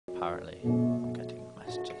apparently I'm getting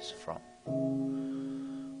messages from.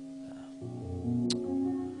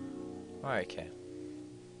 Right, okay.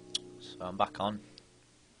 So I'm back on.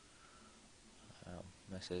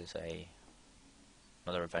 This is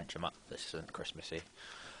another adventure map. This isn't Christmassy.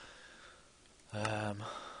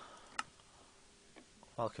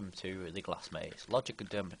 Welcome to the Glass Maze. Logic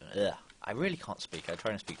and I really can't speak. I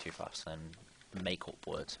try and speak too fast and make up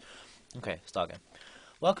words. Okay, start again.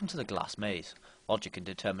 Welcome to the Glass Maze. Logic and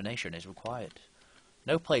determination is required.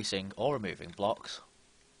 No placing or removing blocks,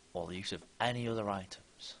 or the use of any other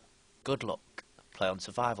items. Good luck. Play on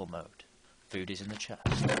survival mode. Food is in the chest,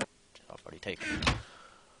 which I've already taken.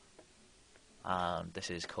 And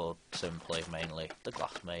this is called simply, mainly, the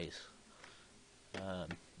Glass Maze. So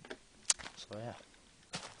yeah,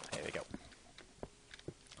 here we go.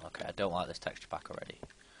 Okay, I don't like this texture pack already.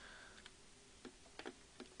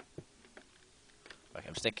 Okay,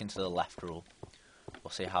 I'm sticking to the left rule.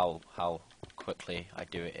 We'll see how quickly I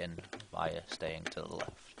do it in via staying to the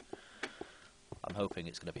left. I'm hoping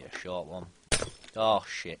it's going to be a short one. Oh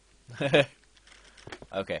shit.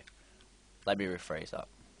 Okay, let me rephrase that.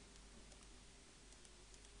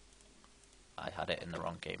 I had it in the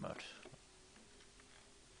wrong game mode.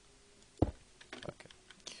 Okay,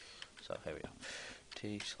 so here we go.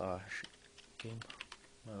 T/game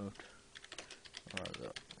mode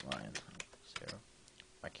RAZZARYAN 0.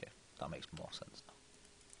 Okay, that makes more sense now.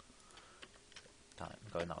 I'm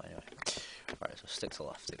going that way anyway. Right, so stick to the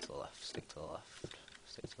left, stick to the left, stick to the left,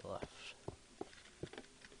 stick to the left.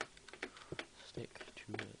 Stick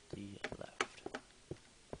to the left.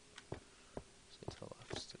 Stick to the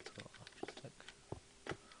left, stick to the left, just stick.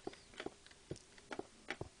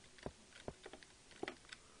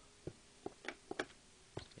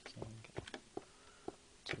 Sticking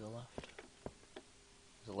to the left.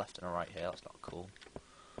 There's a left and a right here, that's not cool.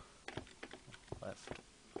 Left.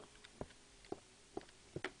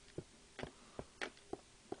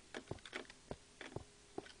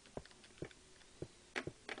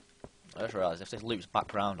 I just realised if this loops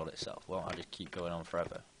back round on itself, won't I just keep going on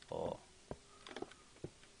forever? Or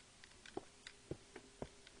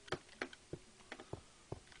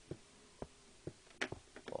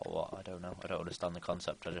what? I don't know. I don't understand the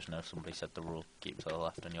concept. I just know somebody said the rule, keep to the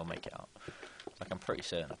left and you'll make it out. Like, I'm pretty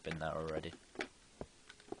certain I've been there already.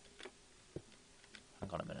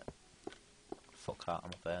 Hang on a minute. Fuck that,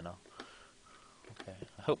 I'm up there now. Okay,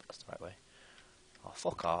 I hope that's the right way. Oh,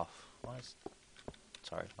 fuck off. Why is...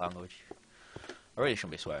 Sorry, language. I really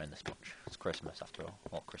shouldn't be swearing this much. It's Christmas after all.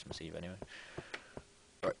 Well, Christmas Eve anyway.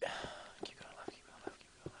 Right. Keep going left, keep going left, keep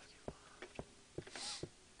going left, keep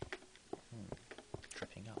going left.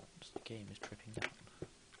 Tripping out. The game is tripping out.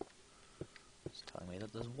 It's telling me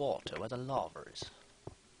that there's water where the lava is.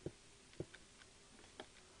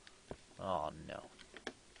 Oh no.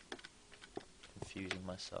 Confusing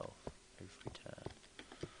myself every turn.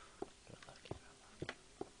 Keep going left, keep going left.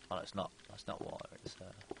 Oh, it's not. That's not water. It's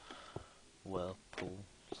whirlpool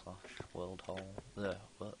 / world hole.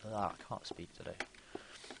 I can't speak today.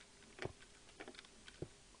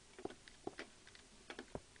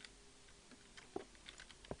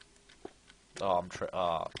 Oh,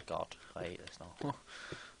 oh god, I hate this now.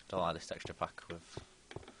 Don't like this texture pack with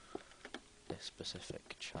this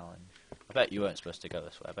specific challenge. I bet you weren't supposed to go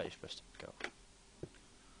this way. I bet you're supposed to go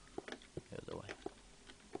the other way.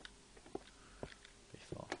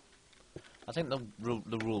 I think the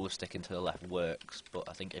rule of sticking to the left works, but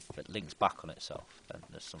I think if it links back on itself, then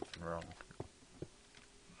there's something wrong.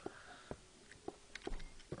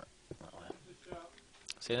 Right, that way.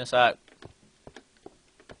 See you in a sec.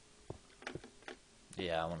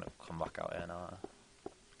 Yeah, I want to come back out here now.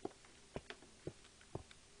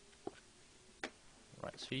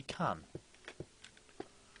 Right, so you can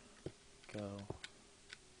go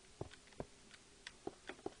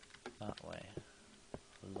that way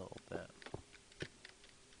a little bit.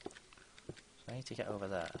 I need to get over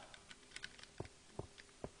there,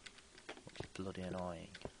 which is bloody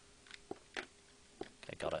annoying.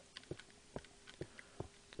 Okay, got it. I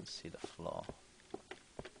can see the floor.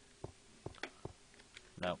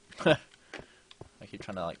 No. I keep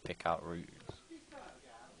trying to like pick out routes.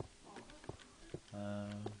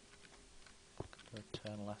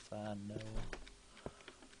 Turn left there, no.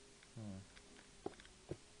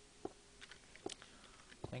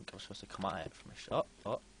 I think I'm supposed to come at it from a shot.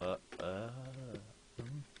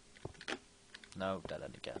 No, dead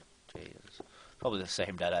end again. Jesus. Probably the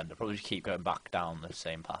same dead end. I'll probably just keep going back down the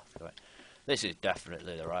same path. Going. This is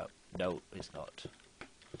definitely the right. No, it's not.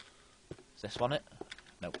 Is this one it?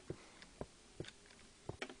 Nope.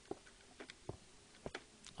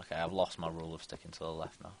 Okay, I've lost my rule of sticking to the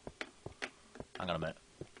left now. Hang on a minute.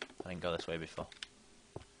 didn't go this way before.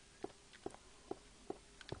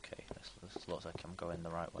 Okay, this looks like I'm going the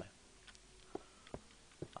right way.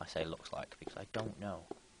 I say looks like because I don't know.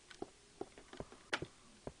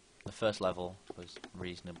 The first level was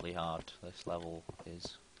reasonably hard. This level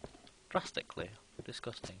is drastically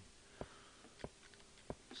disgusting.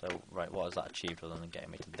 So, right, what has that achieved other than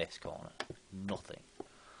getting me to this corner? Nothing.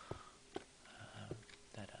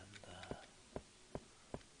 Dead end there.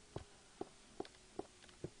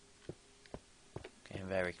 Getting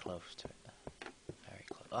very close to it. Very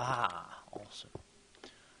close. Ah! Awesome.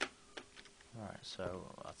 Alright,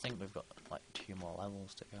 so I think we've got like 2 more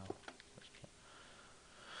levels to go.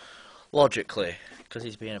 Logically, because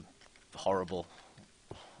he's being horrible,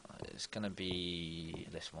 it's going to be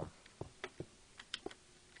this one.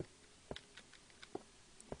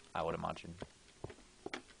 I would imagine.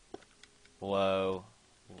 Whoa,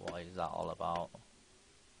 what is that all about?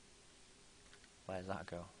 Where does that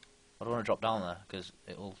go? I don't want to drop down there, because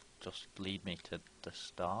it'll just lead me to the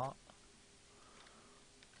start.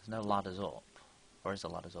 There's no ladders up. Or is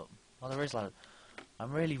there ladders up? Oh, there is ladders.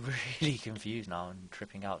 I'm really, really confused now and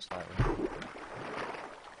tripping out slightly.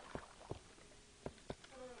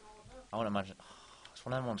 I want to imagine... It's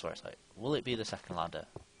one of them ones where it's like, will it be the second ladder?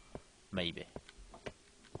 Maybe.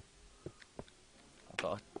 I've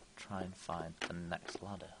got to try and find the next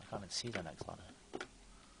ladder. I can't even see the next ladder.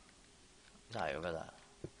 Is that over there?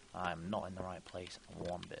 I'm not in the right place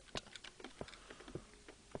one bit.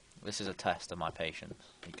 This is a test of my patience.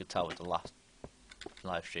 You could tell with the last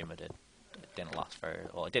live stream I did. It didn't last very...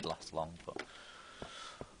 Well, it did last long, but...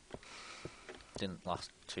 It didn't last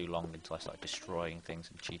too long until I started destroying things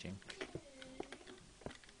and cheating.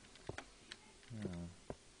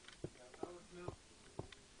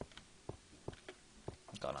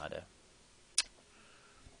 I've got an idea.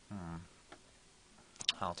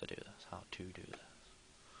 How to do this. How to do this.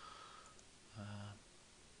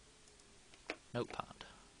 Notepad.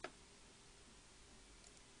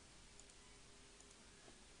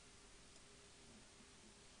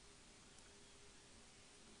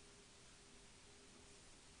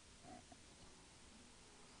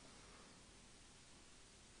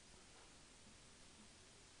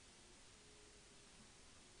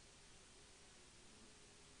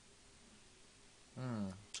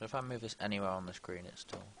 So if I move this anywhere on the screen, it's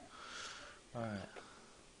still... Alright.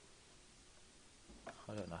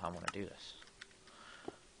 I don't know how I'm going to do this.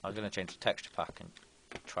 I was going to change the texture pack and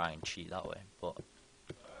try and cheat that way, but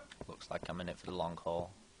looks like I'm in it for the long haul.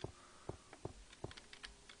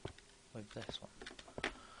 With this one.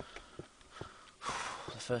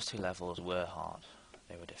 The first 2 levels were hard.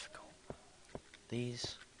 They were difficult.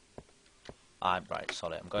 These... right,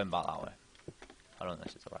 sorry, I'm going back that way. I don't think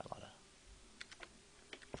this is the right ladder.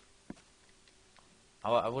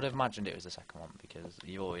 I would have imagined it was the second one, because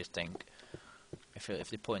you always think if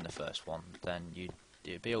they put in the first one, then you'd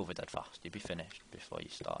be over dead fast. You'd be finished before you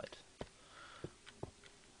started.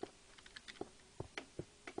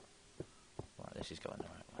 Right, this is going the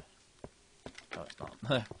right way. No, it's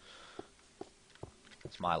not.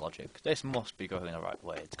 It's my logic. This must be going the right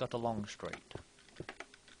way. It's got a long straight.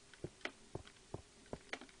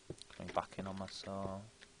 Coming back in on myself.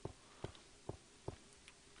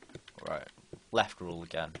 Right. Left rule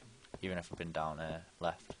again, even if I've been down here.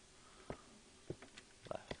 Left.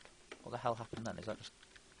 Left. What the hell happened then? Is that just...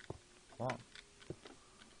 What?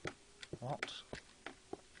 What?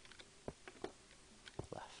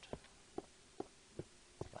 Left.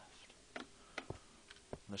 Left.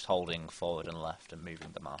 I'm just holding forward and left and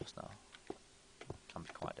moving the mouse now. Can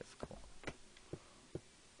be quite difficult.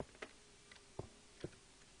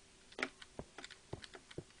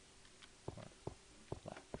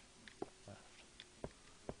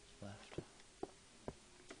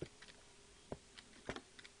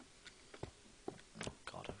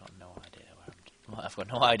 I've got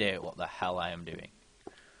no idea what the hell I am doing,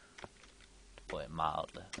 to put it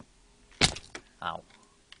mildly. Ow.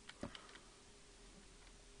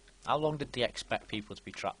 How long did they expect people to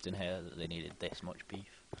be trapped in here that they needed this much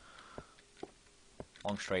beef?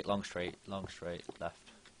 Long straight, long straight, long straight,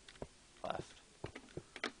 left, left.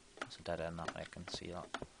 That's a dead end, that I can see that.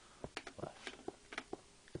 Left.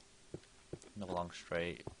 Another long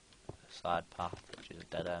straight, side path, which is a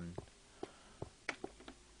dead end.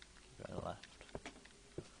 Keep going left.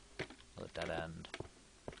 Dead end.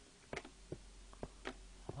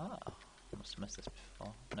 Ah, I must have missed this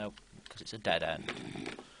before. Nope, because it's a dead end.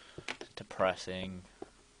 It's depressing.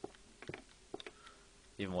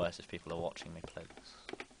 Even worse if people are watching me play this,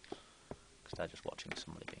 because they're just watching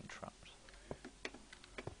somebody being trapped.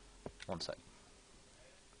 One sec.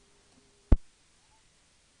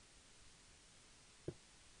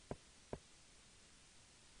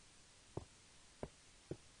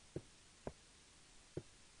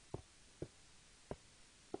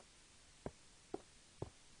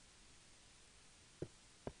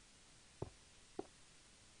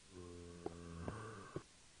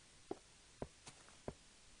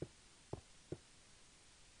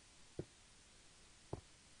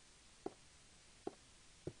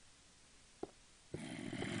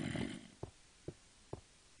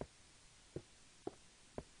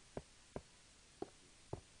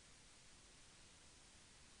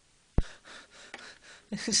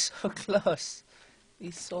 He's so close.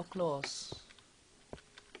 He's so close.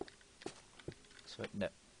 So no.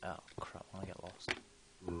 Oh crap! I get lost.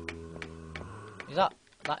 Is that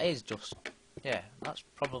is just? Yeah, that's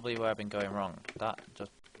probably where I've been going wrong. That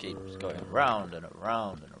just keeps going round and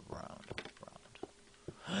around and around and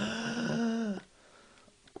around.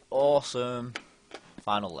 Awesome.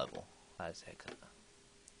 Final level. That's it.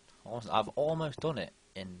 I've almost done it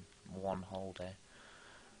in one whole day.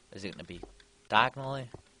 Is it going to be diagonally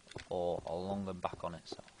or along and back on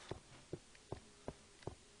itself?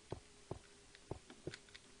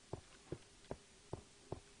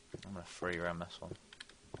 I'm going to free roam this one.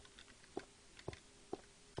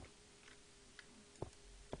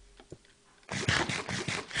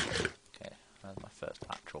 Okay, that's my first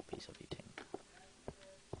actual piece of eating.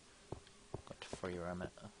 Got to free roam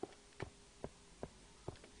it.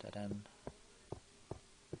 Dead end.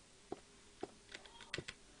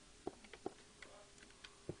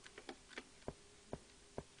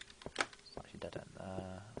 Dead end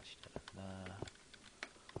there.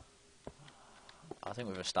 I think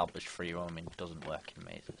we've established free roaming doesn't work in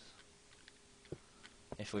mazes.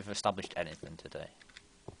 If we've established anything today,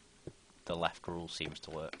 the left rule seems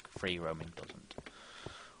to work. Free roaming doesn't.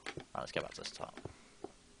 Right, let's get back to the start.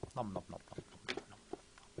 Nom nom nom nom nom nom nom.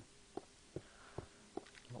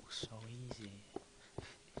 It looks so easy.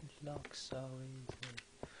 It looks so easy.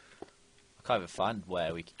 I can't even find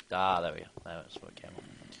where we... Ah, there we go. That's where we came up.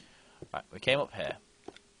 Right, we came up here.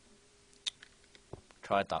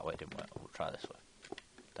 Tried that way, didn't work. We'll try this way.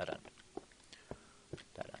 Dead end.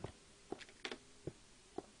 Dead end.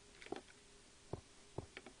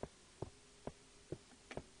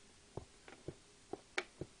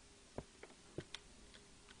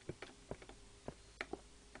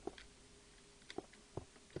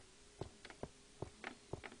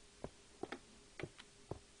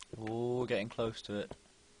 Ooh, we're getting close to it.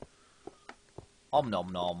 Om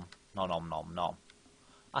nom nom. Nom nom nom nom.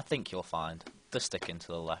 I think you'll find the sticking to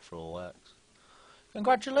the left rule works.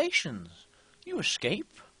 Congratulations! You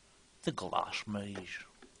escape the glass maze.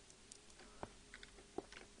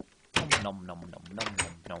 Nom nom nom nom nom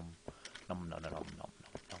nom nom nom nom nom nom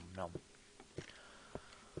nom nom.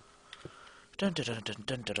 Dun dun dun dun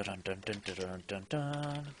dun dun dun dun dun dun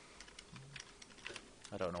dun.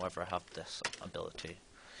 I don't know whether I have this ability.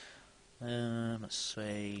 Let's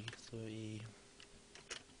say 3.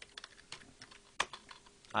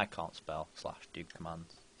 I can't spell / do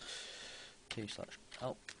commands. 2 /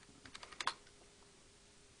 oh.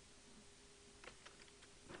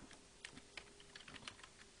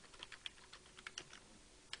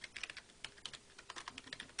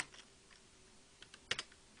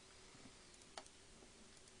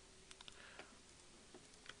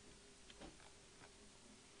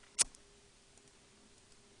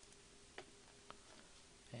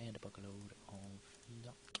 And a bucket load of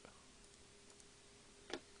that.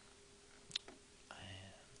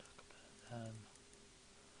 And a couple of them.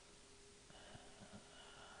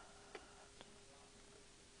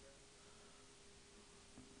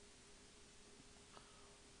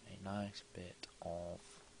 A nice bit of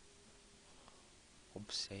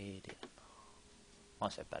obsidian. I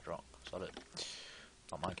said bedrock, sorry.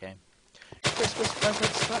 Not my game. Christmas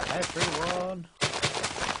presents for everyone!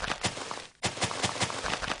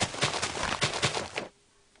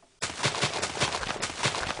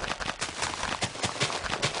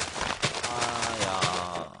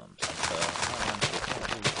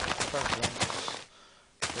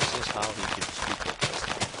 This is how he gives people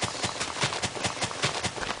presents.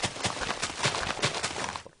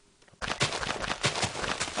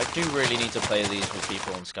 I do really need to play these with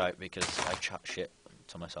people on Skype because I chat shit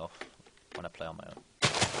to myself when I play on my own.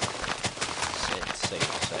 It's safe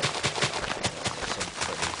to say. It's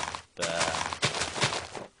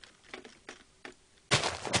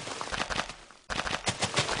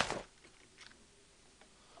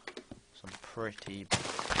some pretty pretty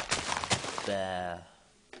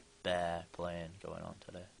bare playing going on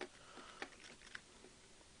today.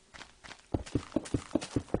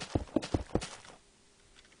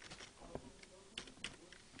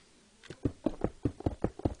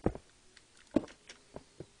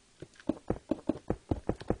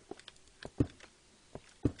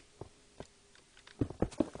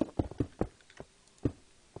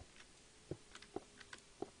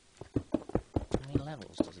 How many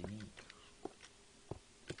levels does he need?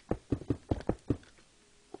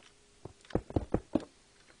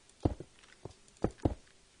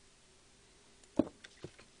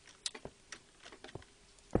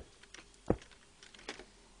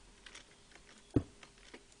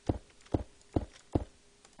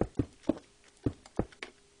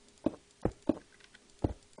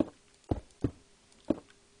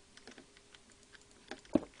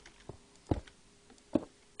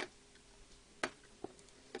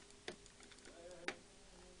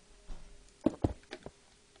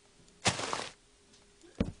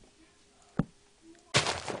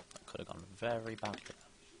 very badly.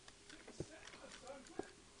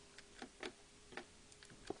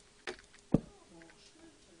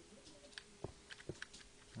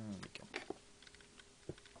 There we go.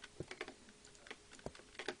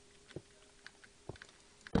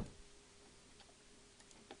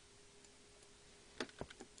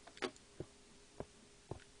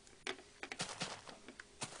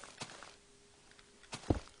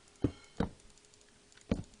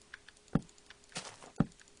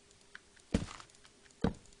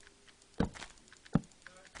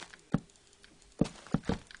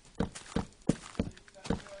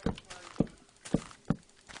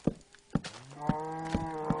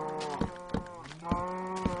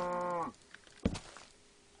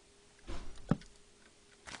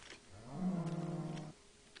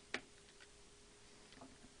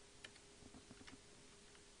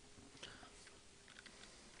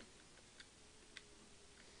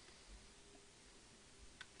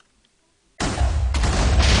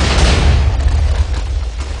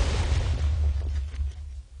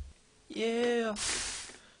 Yeah,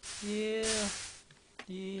 yeah,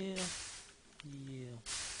 yeah, yeah.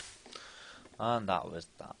 And that was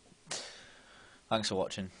that. Thanks for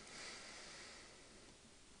watching.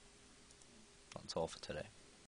 That's all for today.